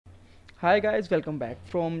Hi guys, welcome back.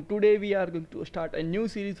 From today we are going to start a new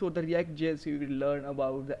series for the reactjs. We will learn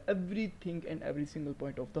about the everything and every single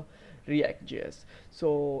point of the reactjs.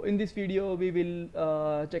 So in this video we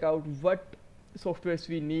will check out what softwares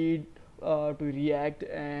we need to react,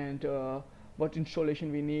 and what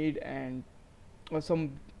installation we need, and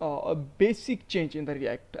some a basic change in the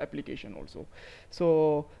react application also.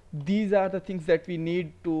 So these are the things that we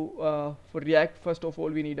need to for react. First of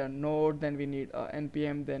all, we need a node, then we need a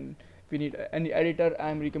npm, then we need any editor.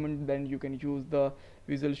 I'm recommending then you can use the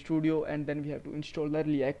Visual Studio, and then we have to install the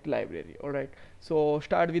react library. All right, so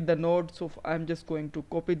start with the node. So I'm just going to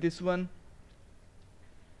copy this one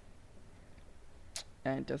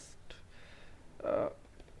and just uh,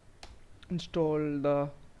 install the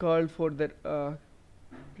curl for the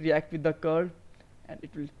react with the curl, and it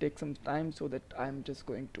will take some time, so that I'm just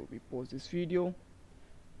going to pause this video.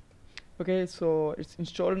 Okay, so it's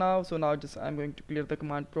installed now. So now just I'm going to clear the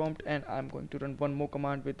command prompt, and I'm going to run one more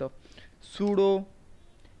command with the sudo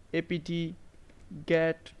apt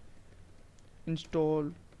get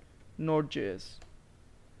install node.js.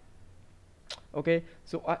 Okay,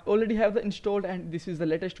 so I already have the installed, and this is the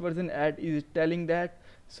latest version, and is telling that.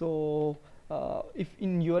 So if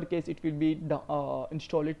in your case it will be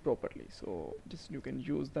install it properly, so just you can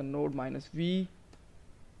use the node -v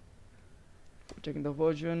for checking the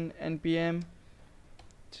version. npm,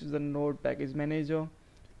 this is the node package manager.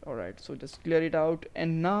 Alright, so just clear it out,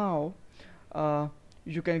 and now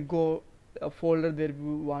you can go a folder where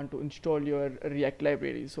you want to install your react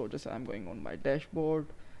library. So just I'm going on my dashboard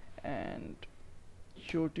and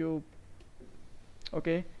YouTube.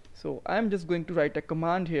 Okay, so I'm just going to write a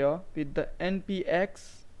command here with the npx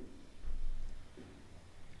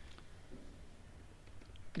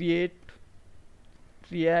create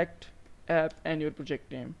react app and your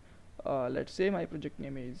project name. Let's say my project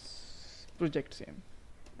name is project same,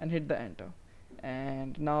 and hit the enter.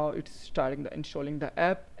 And now it's starting the installing the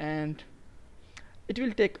app, and it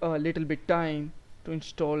will take a little bit time to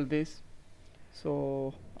install this.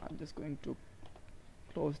 So I'm just going to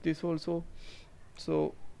close this also.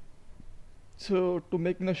 So to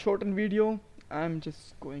make a shorten video, I'm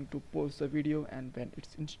just going to pause the video, and when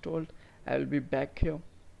it's installed I will be back here.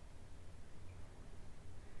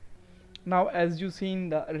 Now as you seen,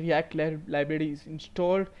 the react library is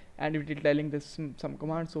installed, and it is telling this some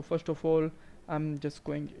commands. So first of all, I'm just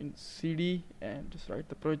going in cd and just write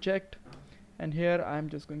the project, and here I'm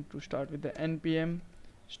just going to start with the npm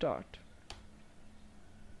start.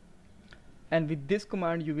 And with this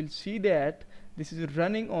command you will see that this is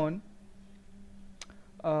running on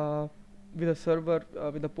with a server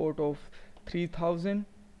with a port of 3000.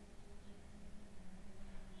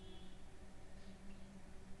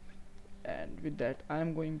 And with that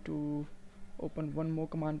I'm going to open one more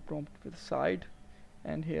command prompt with side,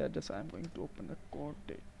 and here just I'm going to open the code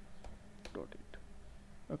dot.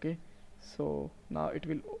 Okay, so now it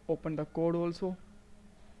will open the code also.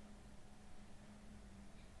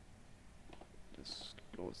 Just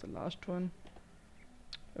close the last one.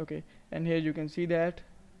 Okay, and here you can see that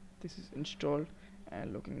this is installed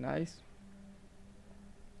and looking nice.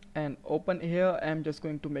 And open here, I'm just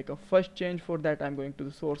going to make a first change. For that I'm going to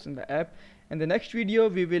the source in the app. In the next video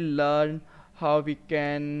we will learn how we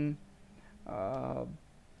can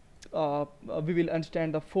we will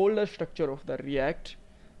understand the folder structure of the react.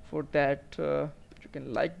 For that you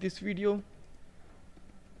can like this video.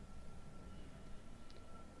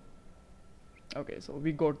 Okay, so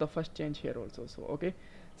we got the first change here also. So okay,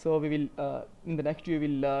 so we will in the next video we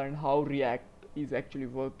will learn how react is actually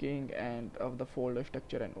working, and of the folder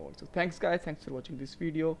structure and all. So thanks guys, thanks for watching this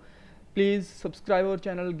video. Please subscribe our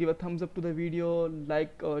channel, give a thumbs up to the video,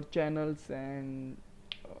 like our channels, and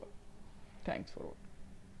thanks for watching.